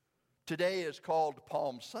Today is called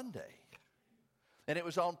Palm Sunday. And it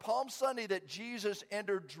was on Palm Sunday that Jesus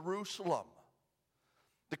entered Jerusalem.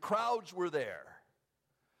 The crowds were there.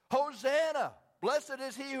 Hosanna! Blessed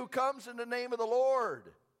is he who comes in the name of the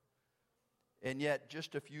Lord. And yet,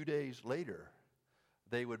 just a few days later,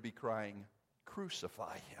 they would be crying,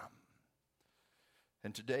 crucify him.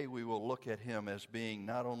 And today we will look at him as being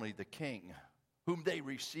not only the king, whom they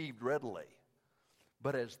received readily,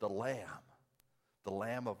 but as the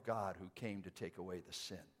Lamb of God who came to take away the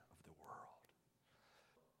sin of the world.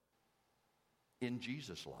 In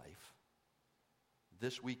Jesus' life,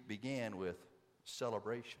 this week began with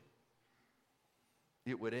celebration.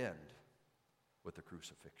 It would end with the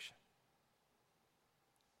crucifixion.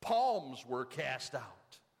 Palms were cast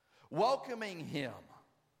out, welcoming him.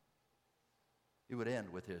 It would end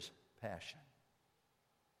with his passion.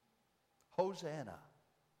 Hosanna!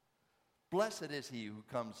 Blessed is he who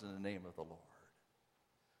comes in the name of the Lord.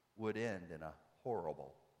 Would end in a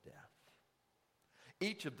horrible death.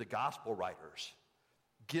 Each of the gospel writers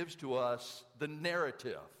gives to us the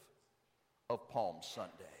narrative of Palm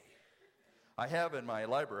Sunday. I have in my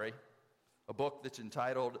library a book that's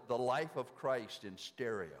entitled The Life of Christ in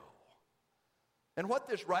Stereo. And what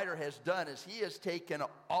this writer has done is he has taken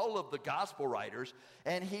all of the gospel writers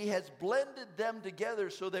and he has blended them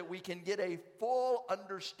together so that we can get a full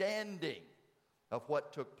understanding of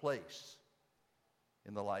what took place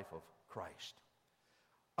in the life of Christ.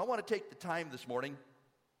 I want to take the time this morning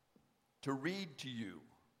to read to you.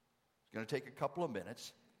 It's going to take a couple of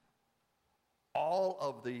minutes. All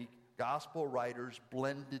of the gospel writers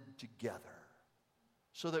blended together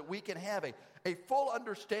so that we can have a full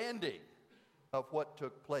understanding of what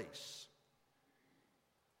took place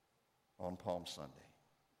on Palm Sunday.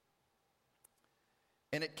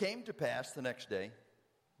 And it came to pass the next day,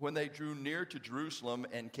 when they drew near to Jerusalem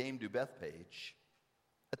and came to Bethphage,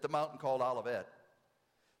 at the mountain called Olivet,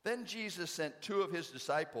 then Jesus sent two of his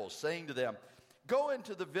disciples, saying to them, go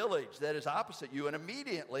into the village that is opposite you, and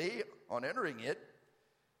immediately on entering it,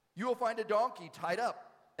 you will find a donkey tied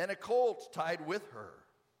up and a colt tied with her,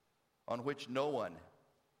 on which no one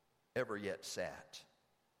ever yet sat.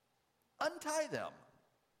 Untie them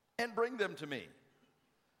and bring them to me.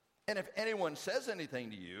 And if anyone says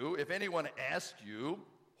anything to you, if anyone asks you,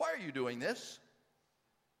 why are you doing this?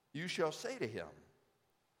 You shall say to him,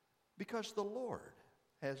 because the Lord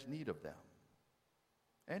has need of them,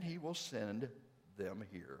 and he will send them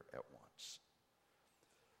here at once.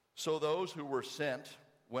 So those who were sent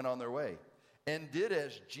went on their way, and did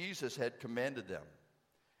as Jesus had commanded them,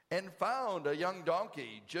 and found a young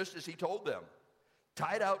donkey, just as he told them,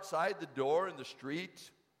 tied outside the door in the street,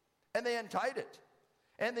 and they untied it.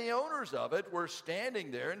 And the owners of it were standing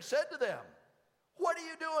there and said to them, what are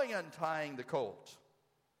you doing untying the colt?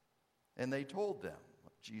 And they told them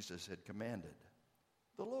what Jesus had commanded.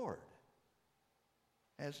 The Lord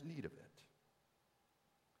has need of it.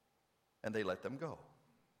 And they let them go.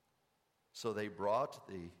 So they brought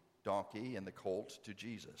the donkey and the colt to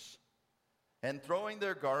Jesus. And throwing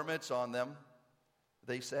their garments on them,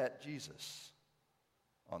 they sat Jesus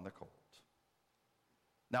on the colt.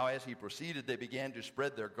 Now as he proceeded, they began to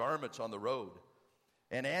spread their garments on the road.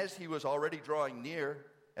 And as he was already drawing near,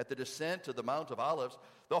 at the descent of the Mount of Olives,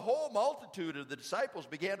 the whole multitude of the disciples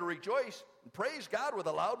began to rejoice and praise God with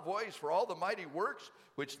a loud voice for all the mighty works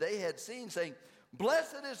which they had seen, saying,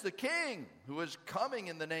 blessed is the King who is coming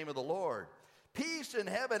in the name of the Lord. Peace in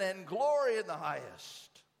heaven and glory in the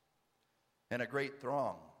highest. And a great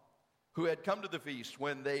throng who had come to the feast,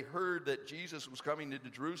 when they heard that Jesus was coming into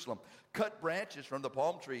Jerusalem, cut branches from the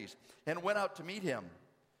palm trees and went out to meet him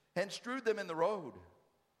and strewed them in the road.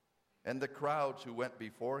 And the crowds who went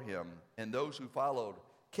before him and those who followed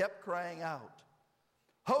kept crying out,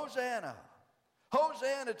 Hosanna!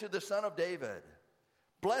 Hosanna to the Son of David!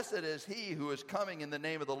 Blessed is he who is coming in the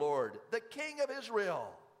name of the Lord, the King of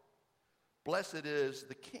Israel! Blessed is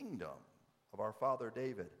the kingdom of our father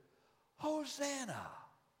David. Hosanna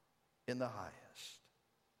in the highest.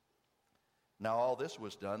 Now all this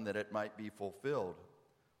was done that it might be fulfilled,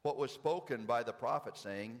 what was spoken by the prophet,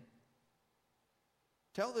 saying,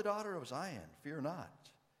 tell the daughter of Zion, fear not.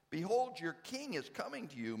 Behold, your king is coming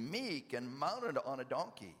to you, meek and mounted on a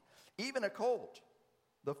donkey, even a colt,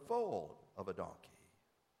 the foal of a donkey.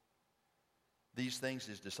 These things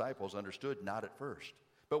his disciples understood not at first.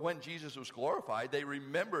 But when Jesus was glorified, they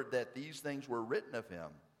remembered that these things were written of him,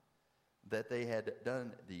 that they had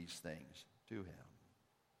done these things to him.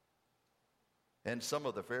 And some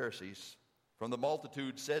of the Pharisees from the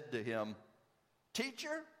multitude said to him,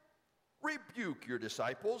 Teacher, rebuke your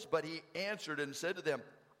disciples. But he answered and said to them,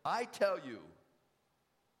 I tell you,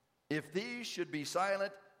 if these should be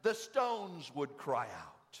silent, the stones would cry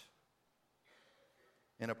out.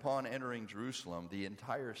 And upon entering Jerusalem, the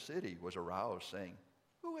entire city was aroused, saying,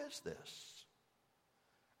 "Who is this?"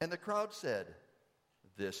 And the crowd said,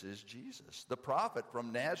 "This is Jesus, the prophet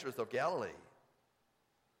from Nazareth of Galilee."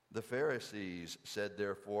 The Pharisees said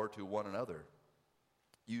therefore to one another,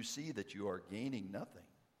 "You see that you are gaining nothing.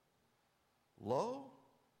 Lo,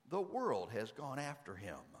 the world has gone after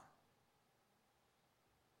him."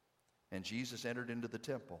 And Jesus entered into the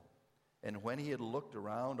temple, and when he had looked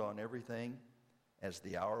around on everything, as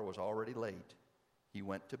the hour was already late, he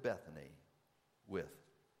went to Bethany with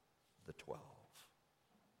the 12.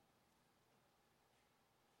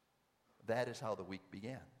 That is how the week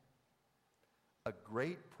began. A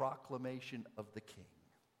great proclamation of the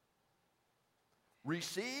King,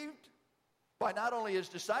 received by not only his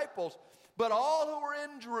disciples, but all who were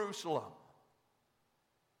in Jerusalem,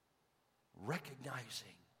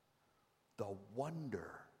 recognizing the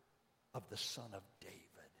wonder of the Son of David,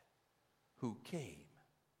 who came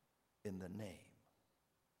in the name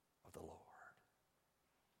of the Lord.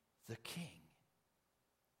 The King,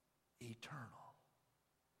 eternal,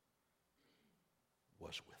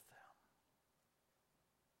 was with them.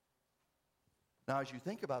 Now, as you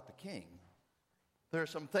think about the King, there are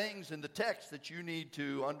some things in the text that you need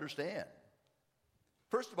to understand.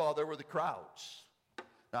 First of all, there were the crowds.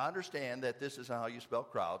 Now, understand that this is how you spell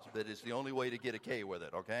crowds, but it's the only way to get a K with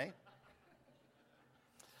it, okay?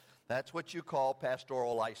 That's what you call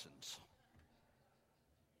pastoral license.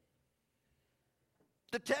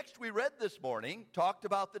 The text we read this morning talked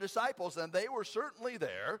about the disciples, and they were certainly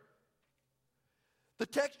there. The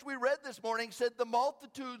text we read this morning said the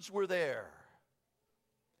multitudes were there.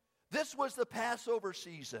 This was the Passover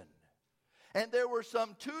season, and there were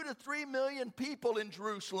some 2 to 3 million people in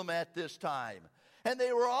Jerusalem at this time. And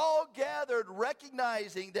they were all gathered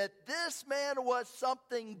recognizing that this man was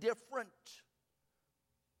something different.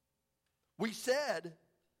 We said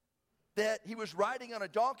that he was riding on a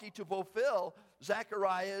donkey to fulfill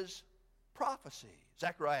Zechariah's prophecy,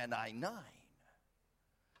 Zechariah 9:9.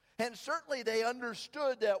 And certainly they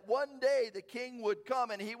understood that one day the king would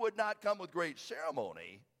come, and he would not come with great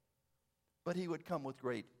ceremony, but he would come with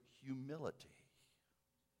great humility.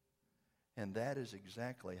 And that is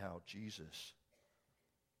exactly how Jesus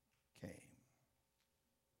came.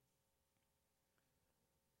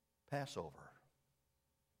 Passover.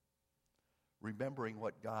 Remembering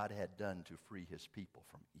what God had done to free his people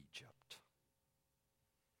from Egypt.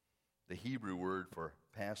 The Hebrew word for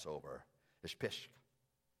Passover is pishk.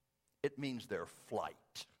 It means their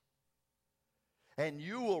flight. And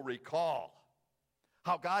you will recall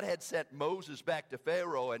how God had sent Moses back to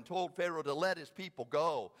Pharaoh and told Pharaoh to let his people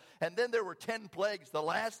go. And then there were 10 plagues, the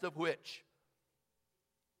last of which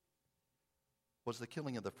was the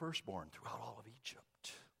killing of the firstborn throughout all of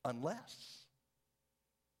Egypt. Unless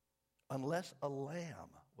a lamb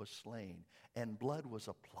was slain and blood was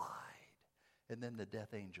applied, and then the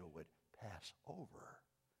death angel would pass over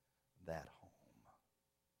that home.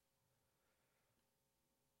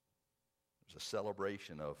 It was a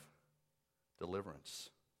celebration of deliverance.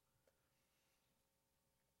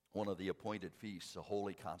 One of the appointed feasts, a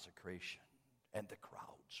holy consecration, and the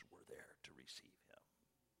crowds were there to receive him.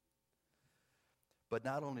 But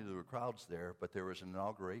not only were the crowds there, but there was an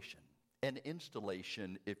inauguration, an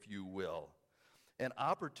installation, if you will, an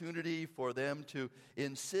opportunity for them to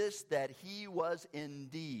insist that he was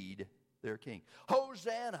indeed their king.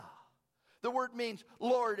 Hosanna. The word means,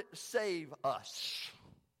 Lord, save us.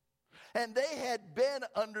 And they had been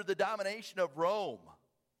under the domination of Rome,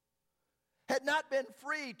 had not been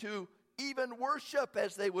free to even worship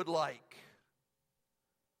as they would like,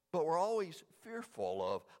 but were always fearful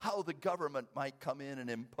of how the government might come in and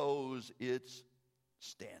impose its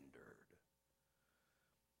standard.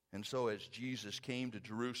 And so as Jesus came to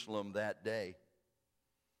Jerusalem that day,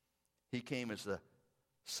 he came as the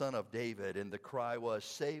Son of David, and the cry was,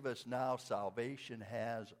 "Save us now, salvation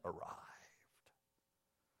has arrived."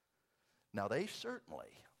 Now, they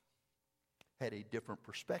certainly had a different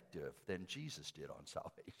perspective than Jesus did on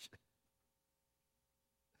salvation.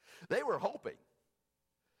 They were hoping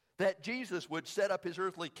that Jesus would set up his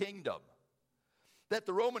earthly kingdom, that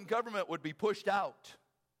the Roman government would be pushed out,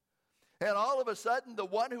 and all of a sudden the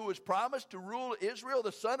one who was promised to rule Israel,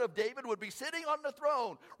 the Son of David, would be sitting on the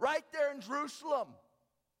throne right there in Jerusalem.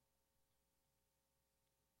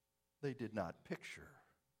 They did not picture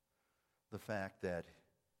the fact that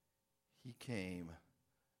he came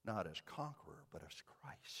not as conqueror, but as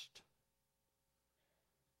Christ.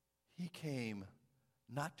 He came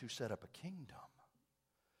not to set up a kingdom,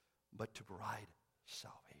 but to provide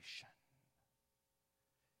salvation.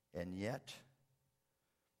 And yet,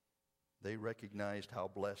 They recognized how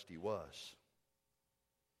blessed he was.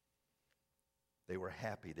 They were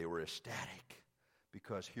happy. They were ecstatic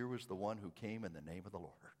because here was the one who came in the name of the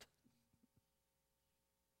Lord.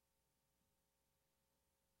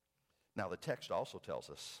 Now, the text also tells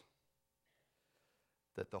us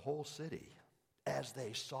that the whole city, as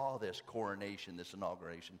they saw this coronation, this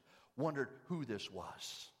inauguration, wondered who this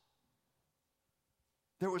was.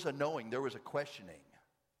 There was a knowing, there was a questioning.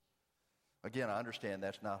 Again, I understand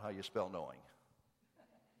that's not how you spell knowing.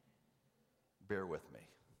 Bear with me.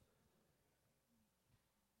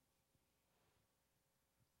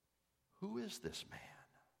 Who is this man?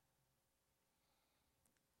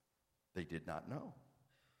 They did not know.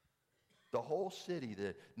 The whole city,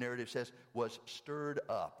 the narrative says, was stirred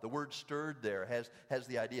up. The word stirred there has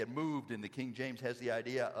the idea, moved in the King James, has the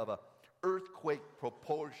idea of a earthquake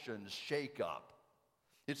proportions shake up.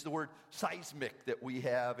 It's the word seismic that we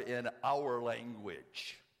have in our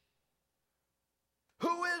language.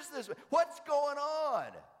 Who is this? What's going on?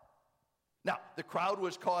 Now, the crowd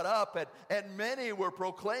was caught up, and many were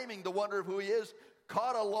proclaiming the wonder of who he is,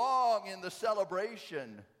 caught along in the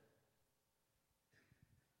celebration.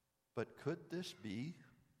 But could this be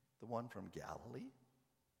the one from Galilee?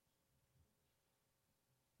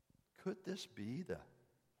 Could this be the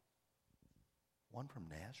one from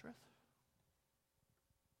Nazareth?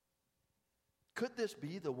 Could this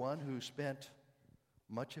be the one who spent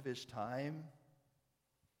much of his time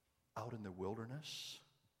out in the wilderness?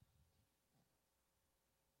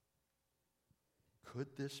 Could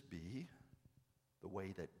this be the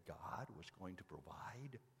way that God was going to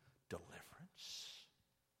provide deliverance?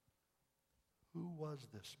 Who was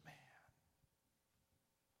this man?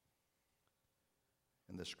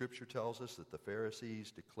 And the scripture tells us that the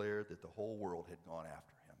Pharisees declared that the whole world had gone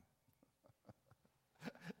after him.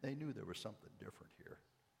 They knew there was something different here.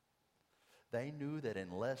 They knew that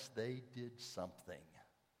unless they did something,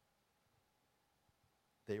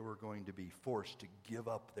 they were going to be forced to give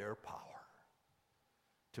up their power,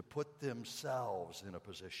 to put themselves in a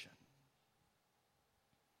position.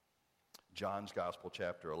 John's Gospel,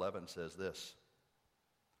 chapter 11, says this: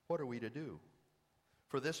 what are we to do?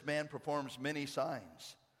 For this man performs many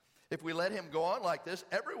signs. If we let him go on like this,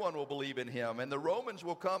 everyone will believe in him, and the Romans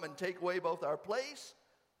will come and take away both our place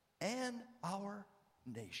and our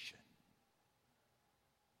nation.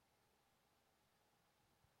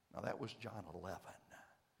 Now that was John 11.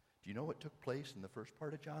 Do you know what took place in the first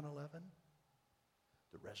part of John 11?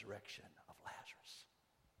 The resurrection of Lazarus.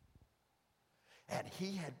 And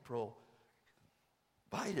he had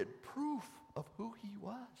provided proof of who he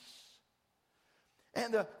was.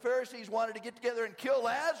 And the Pharisees wanted to get together and kill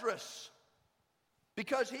Lazarus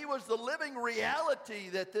because he was the living reality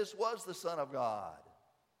that this was the Son of God.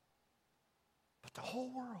 But the whole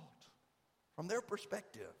world, from their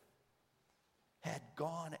perspective, had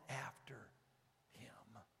gone after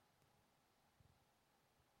him.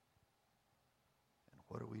 And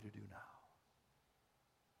what are we to do now?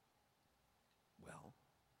 Well,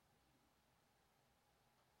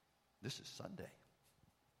 this is Sunday.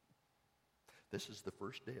 This is the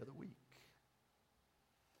first day of the week.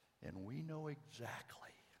 And we know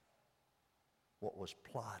exactly what was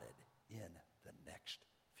plotted in the next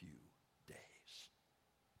few days.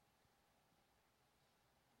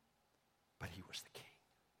 But he was the king.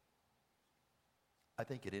 I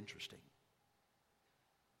think it interesting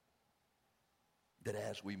that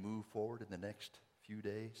as we move forward in the next few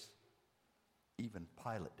days, even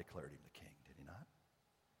Pilate declared him the king, did he not?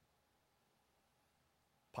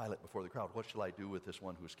 Pilate before the crowd, what shall I do with this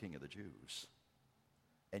one who is king of the Jews?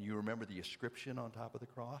 And you remember the inscription on top of the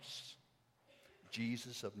cross?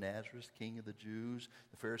 Jesus of Nazareth, king of the Jews.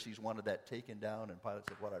 The Pharisees wanted that taken down, and Pilate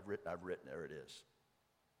said, what I've written, there it is.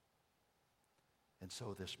 And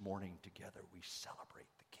so this morning together we celebrate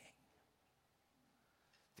the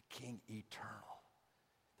King eternal,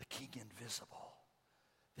 the King invisible,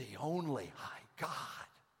 the only high God,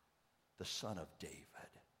 the Son of David.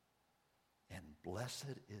 And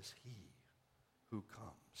blessed is he who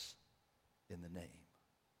comes in the name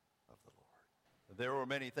of the Lord. There were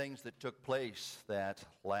many things that took place that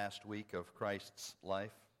last week of Christ's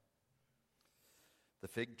life. The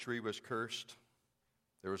fig tree was cursed.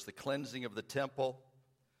 There was the cleansing of the temple.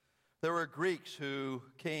 There were Greeks who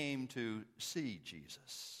came to see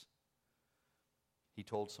Jesus. He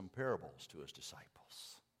told some parables to his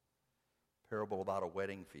disciples. Parable about a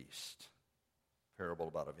wedding feast. Parable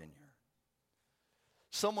about a vineyard.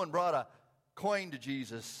 Someone brought a coin to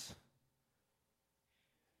Jesus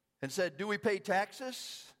and said, do we pay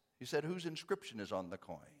taxes? He said, whose inscription is on the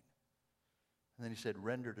coin? And then he said,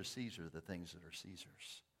 render to Caesar the things that are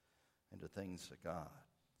Caesar's, and to things of God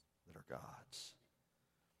that are God's.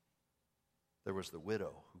 There was the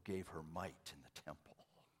widow who gave her mite in the temple.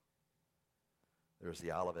 There was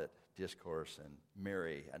the Olivet Discourse, and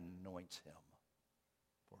Mary anoints him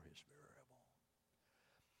for his burial.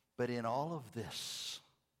 But in all of this,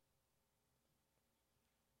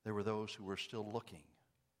 there were those who were still looking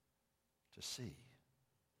to see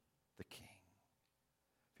the King.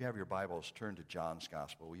 If you have your Bibles, turn to John's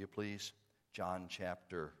Gospel, will you please? John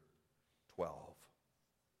chapter 12.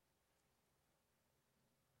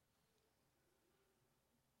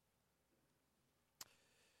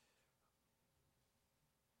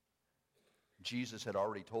 Jesus had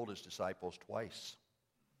already told his disciples twice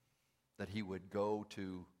that he would go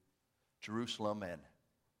to Jerusalem and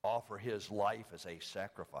offer his life as a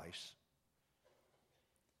sacrifice.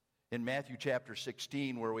 In Matthew chapter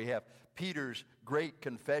 16, where we have Peter's great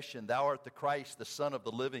confession, "Thou art the Christ, the Son of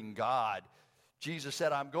the living God," Jesus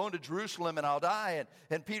said, "I'm going to Jerusalem and I'll die."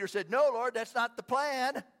 And Peter said, "No, Lord, that's not the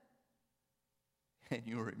plan." And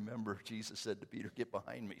you remember Jesus said to Peter, "Get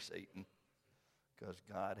behind me, Satan," because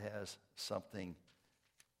God has something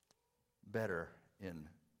better in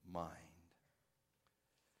mind.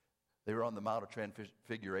 They were on the Mount of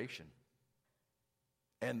Transfiguration.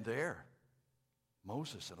 And there,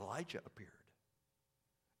 Moses and Elijah appeared.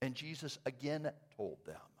 And Jesus again told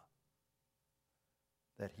them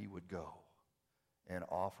that he would go and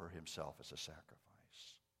offer himself as a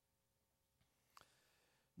sacrifice.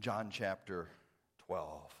 John chapter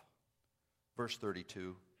 12, verse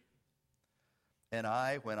 32. "And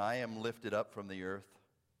I, when I am lifted up from the earth,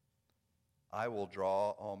 I will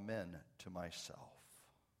draw all men to myself."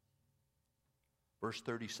 Verse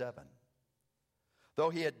 37. "Though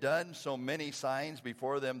he had done so many signs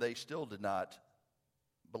before them, they still did not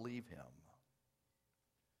believe him."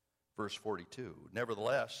 Verse 42.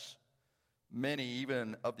 "Nevertheless, many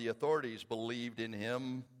even of the authorities believed in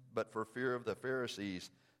him, but for fear of the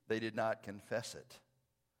Pharisees, they did not confess it,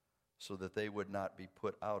 so that they would not be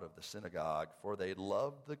put out of the synagogue, for they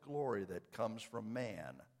loved the glory that comes from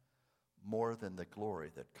man more than the glory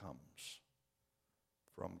that comes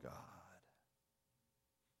from God.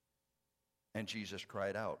 And Jesus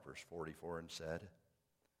cried out," verse 44, "and said,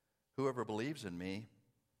 'Whoever believes in me,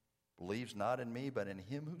 believes not in me, but in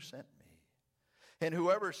him who sent me. And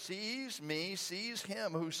whoever sees me, sees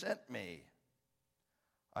him who sent me.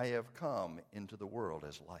 I have come into the world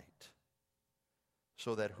as light,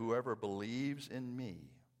 so that whoever believes in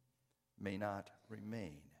me may not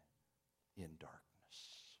remain in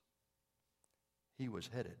darkness.'" He was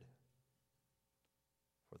headed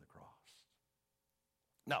for the cross.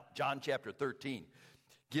 Now, John chapter 13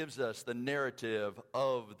 gives us the narrative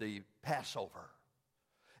of the Passover.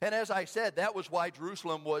 And as I said, that was why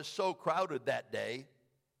Jerusalem was so crowded that day.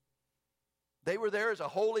 They were there as a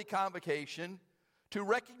holy convocation to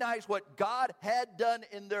recognize what God had done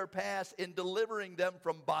in their past in delivering them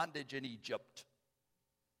from bondage in Egypt.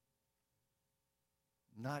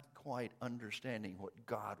 Not quite understanding what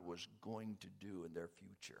God was going to do in their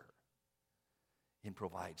future and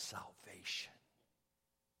provide salvation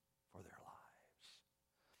for their lives.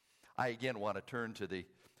 I again want to turn to the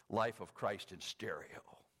life of Christ in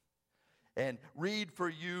stereo and read for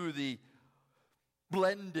you the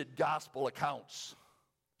blended gospel accounts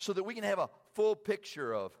so that we can have a full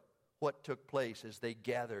picture of what took place as they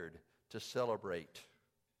gathered to celebrate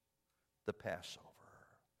the Passover,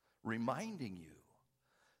 reminding you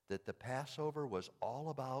that the Passover was all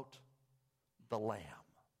about the lamb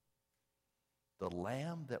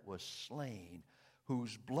that was slain,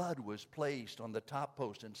 whose blood was placed on the top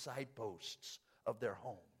post and side posts of their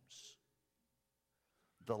homes.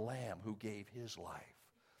 The lamb who gave his life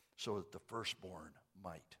so that the firstborn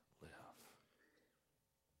might live.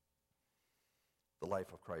 The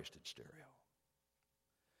life of Christ in stereo.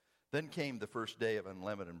 Then came the first day of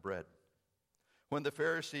unleavened bread, when the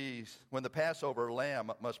Passover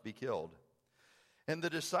lamb must be killed. And the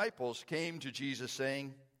disciples came to Jesus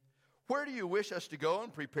saying, "Where do you wish us to go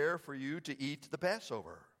and prepare for you to eat the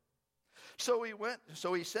Passover?" So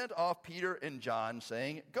he sent off Peter and John,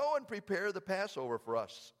 saying, "Go and prepare the Passover for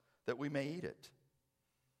us, that we may eat it."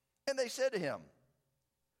 And they said to him,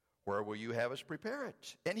 "Where will you have us prepare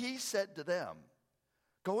it?" And he said to them,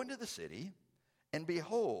 "Go into the city, and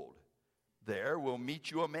behold, there will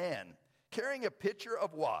meet you a man carrying a pitcher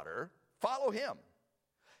of water. Follow him.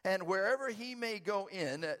 And wherever he may go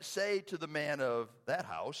in, say to the man of that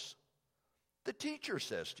house, 'The teacher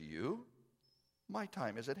says to you, my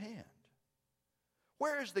time is at hand.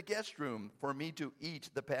 Where is the guest room for me to eat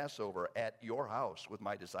the Passover at your house with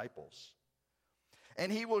my disciples?'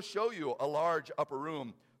 And he will show you a large upper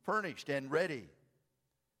room, furnished and ready.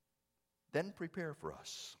 Then prepare for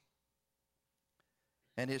us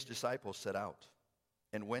And his disciples set out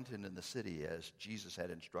and went into the city as Jesus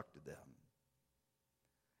had instructed them,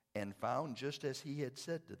 and found just as he had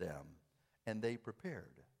said to them, and they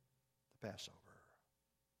prepared the Passover.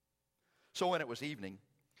 So when it was evening,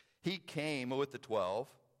 he came with the 12,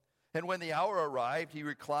 and when the hour arrived, he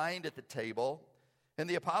reclined at the table, and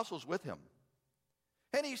the apostles with him.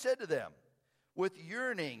 And he said to them, with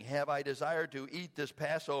yearning have I desired to eat this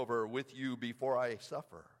Passover with you before I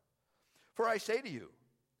suffer. For I say to you,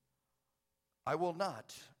 I will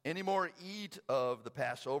not any more eat of the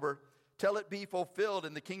Passover till it be fulfilled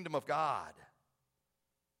in the kingdom of God.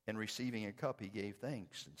 And receiving a cup, he gave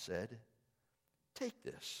thanks and said, take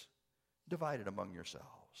this, divide it among yourselves.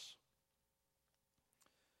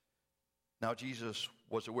 Now Jesus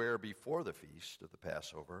was aware before the feast of the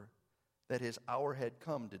Passover that his hour had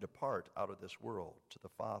come to depart out of this world to the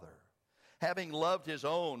Father. Having loved his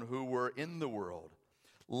own who were in the world,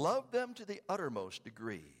 loved them to the uttermost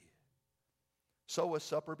degree. So was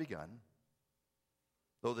supper begun,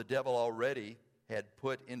 though the devil already had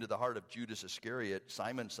put into the heart of Judas Iscariot,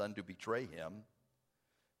 Simon's son, to betray him.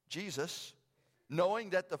 Jesus, knowing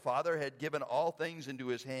that the Father had given all things into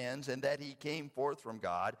his hands, and that he came forth from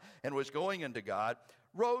God and was going unto God,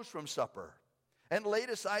 rose from supper, and laid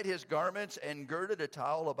aside his garments, and girded a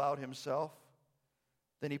towel about himself.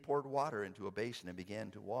 Then he poured water into a basin and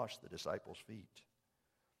began to wash the disciples' feet,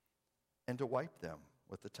 and to wipe them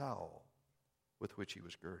with the towel with which he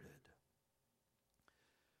was girded.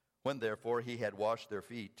 When therefore he had washed their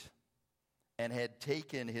feet, and had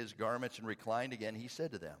taken his garments and reclined again, he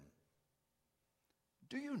said to them,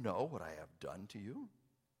 do you know what I have done to you?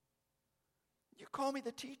 You call me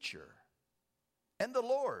the teacher and the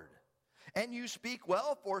Lord, and you speak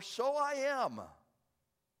well, for so I am.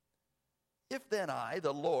 If then I,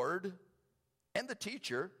 the Lord and the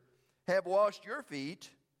teacher, have washed your feet,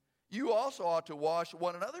 you also ought to wash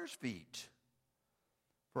one another's feet.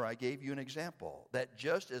 For I gave you an example, that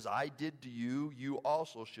just as I did to you, you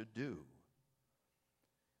also should do.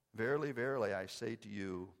 Verily, verily, I say to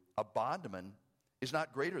you, a bondman is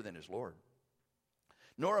not greater than his Lord,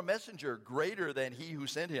 nor a messenger greater than he who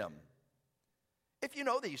sent him. If you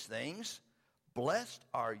know these things, blessed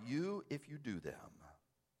are you if you do them.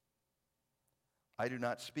 I do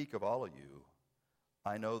not speak of all of you.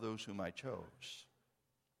 I know those whom I chose.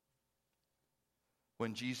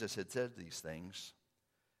 When Jesus had said these things,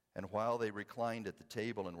 and while they reclined at the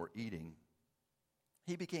table and were eating,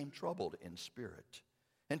 he became troubled in spirit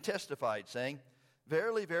and testified, saying,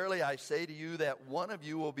 verily, verily, I say to you that one of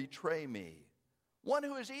you will betray me, one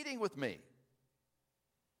who is eating with me.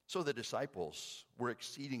 So the disciples were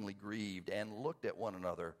exceedingly grieved and looked at one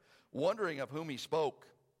another, wondering of whom he spoke.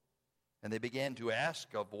 And they began to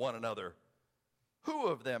ask of one another, who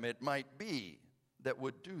of them it might be that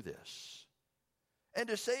would do this? And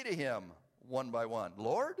to say to him one by one,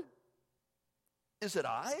 Lord, is it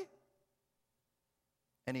I?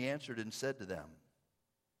 And he answered and said to them,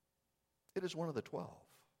 it is one of the 12,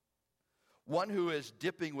 one who is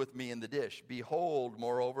dipping with me in the dish. Behold,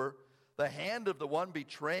 moreover, the hand of the one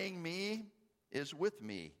betraying me is with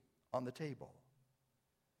me on the table.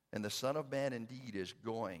 And the Son of Man indeed is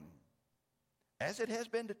going, as it has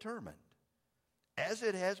been determined, as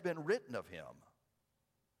it has been written of him.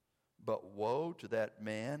 But woe to that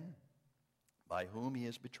man by whom he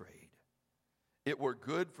is betrayed. It were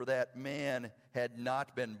good for that man had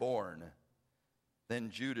not been born. Then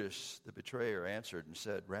Judas, the betrayer, answered and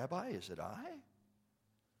said, Rabbi, is it I?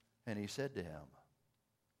 And he said to him,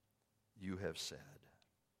 you have said.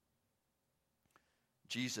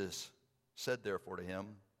 Jesus said therefore to him,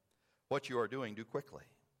 what you are doing, do quickly.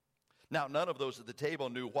 Now none of those at the table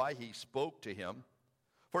knew why he spoke to him.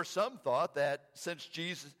 For some thought that since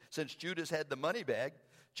Judas had the money bag,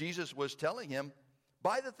 Jesus was telling him,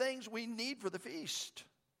 buy the things we need for the feast,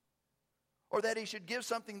 or that he should give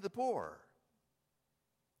something to the poor.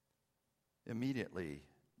 Immediately,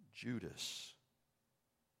 Judas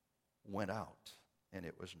went out, and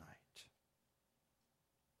it was night.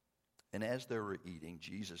 And as they were eating,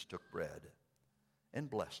 Jesus took bread and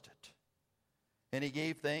blessed it. And he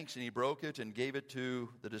gave thanks, and he broke it and gave it to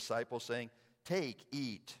the disciples, saying, take,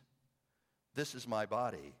 eat. This is my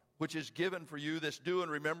body, which is given for you. This do in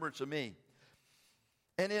remembrance of me.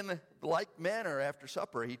 And in like manner, after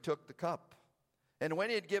supper, he took the cup. And when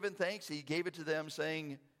he had given thanks, he gave it to them,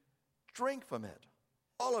 saying, drink from it,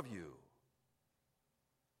 all of you.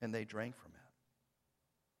 And they drank from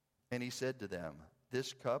it. And he said to them,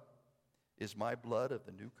 this cup is my blood of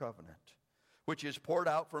the new covenant, which is poured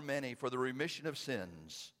out for many for the remission of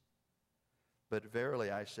sins. But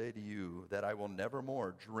verily I say to you that I will never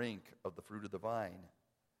more drink of the fruit of the vine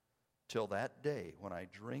till that day when I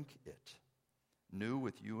drink it, new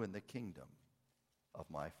with you in the kingdom of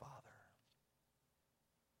my Father.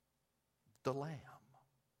 The Lamb.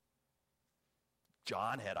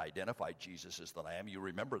 John had identified Jesus as the Lamb. You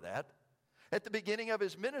remember that? At the beginning of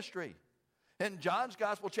his ministry. In John's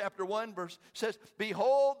Gospel, chapter 1, verse says,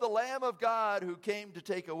 Behold the Lamb of God who came to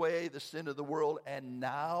take away the sin of the world, and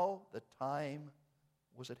now the time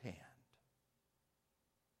was at hand.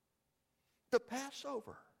 The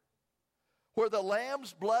Passover, where the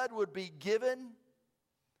Lamb's blood would be given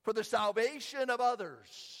for the salvation of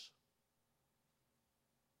others.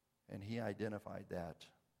 And he identified that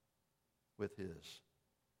with his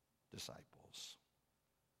disciples.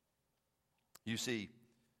 You see,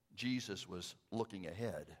 Jesus was looking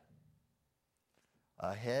ahead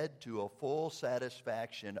to a full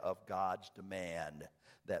satisfaction of God's demand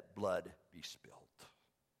that blood be spilt.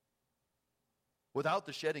 Without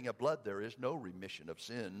the shedding of blood, there is no remission of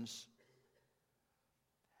sins.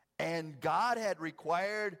 And God had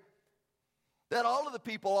required that all of the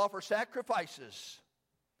people offer sacrifices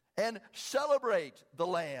and celebrate the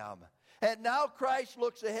Lamb. And now Christ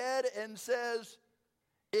looks ahead and says,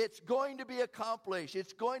 it's going to be accomplished.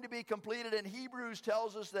 It's going to be completed. And Hebrews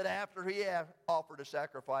tells us that after he had offered a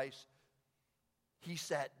sacrifice, he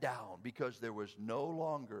sat down because there was no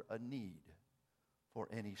longer a need for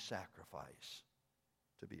any sacrifice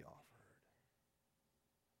to be offered.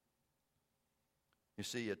 You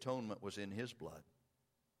see, atonement was in his blood.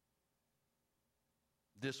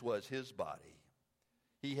 This was his body.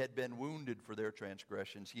 He had been wounded for their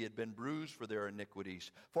transgressions. He had been bruised for their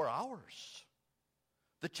iniquities, for ours.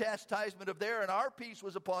 The chastisement of their and our peace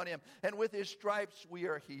was upon him, and with his stripes we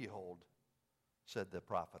are healed, said the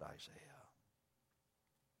prophet Isaiah.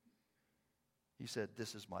 He said,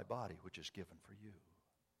 this is my body, which is given for you.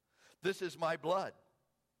 This is my blood,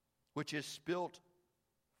 which is spilt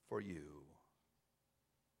for you.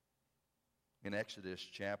 In Exodus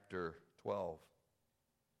chapter 12,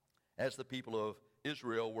 as the people of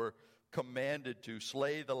Israel were commanded to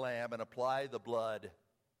slay the lamb and apply the blood,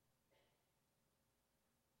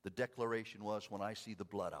 the declaration was, when I see the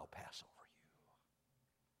blood, I'll pass over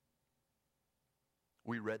you.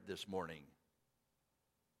 We read this morning,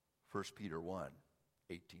 1 Peter 1,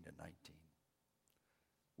 18 and 19.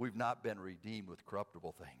 We've not been redeemed with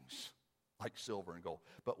corruptible things, like silver and gold,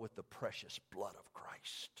 but with the precious blood of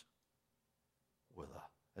Christ,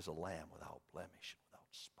 as a lamb without blemish, without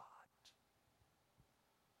spot.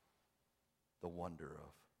 The wonder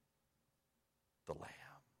of the Lamb.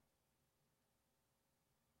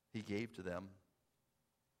 He gave to them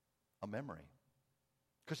a memory.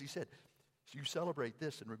 Because he said, you celebrate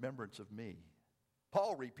this in remembrance of me.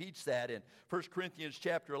 Paul repeats that in 1 Corinthians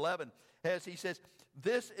chapter 11 as he says,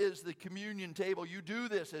 this is the communion table. You do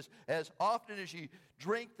this as often as you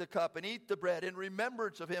drink the cup and eat the bread in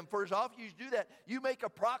remembrance of him. For as often as you do that, you make a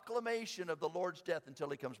proclamation of the Lord's death until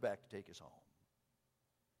he comes back to take us home.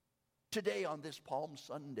 Today on this Palm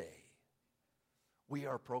Sunday, we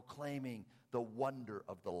are proclaiming the wonder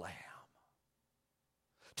of the Lamb.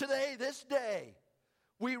 Today, this day,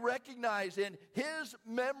 we recognize in his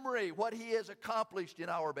memory what he has accomplished in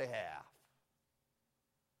our behalf.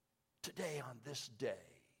 Today, on this day,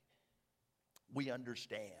 we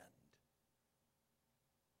understand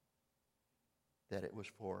that it was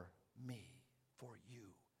for me, for you.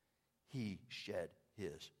 He shed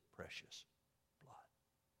his precious blood.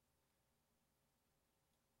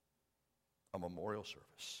 A memorial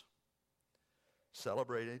service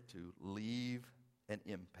celebrated to leave an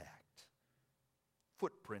impact,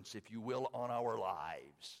 footprints, if you will, on our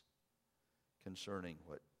lives concerning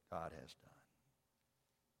what God has done.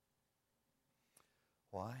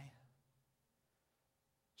 Why?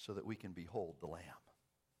 So that we can behold the Lamb.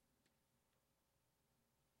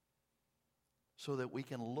 So that we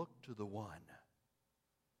can look to the one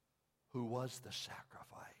who was the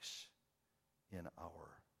sacrifice in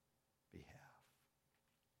our behalf.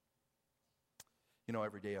 You know,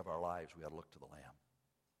 every day of our lives we ought to look to the Lamb.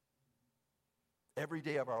 Every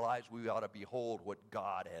day of our lives we ought to behold what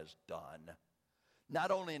God has done.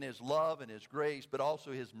 Not only in his love and his grace, but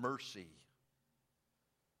also his mercy.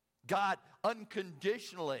 God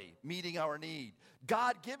unconditionally meeting our need.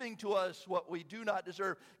 God giving to us what we do not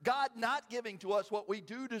deserve. God not giving to us what we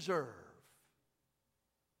do deserve.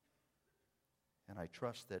 And I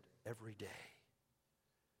trust that every day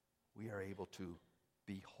we are able to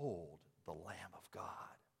behold the Lamb of God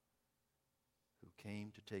who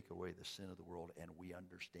came to take away the sin of the world, and we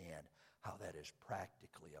understand how that is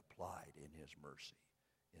practically applied in his mercy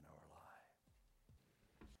in our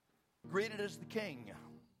life. Greeted as the King.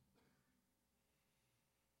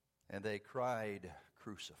 And they cried,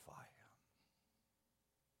 crucify him.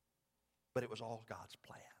 But it was all God's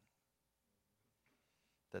plan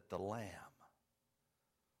that the Lamb,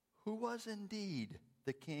 who was indeed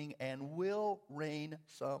the King and will reign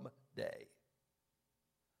someday,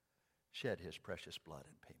 shed his precious blood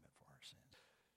in payment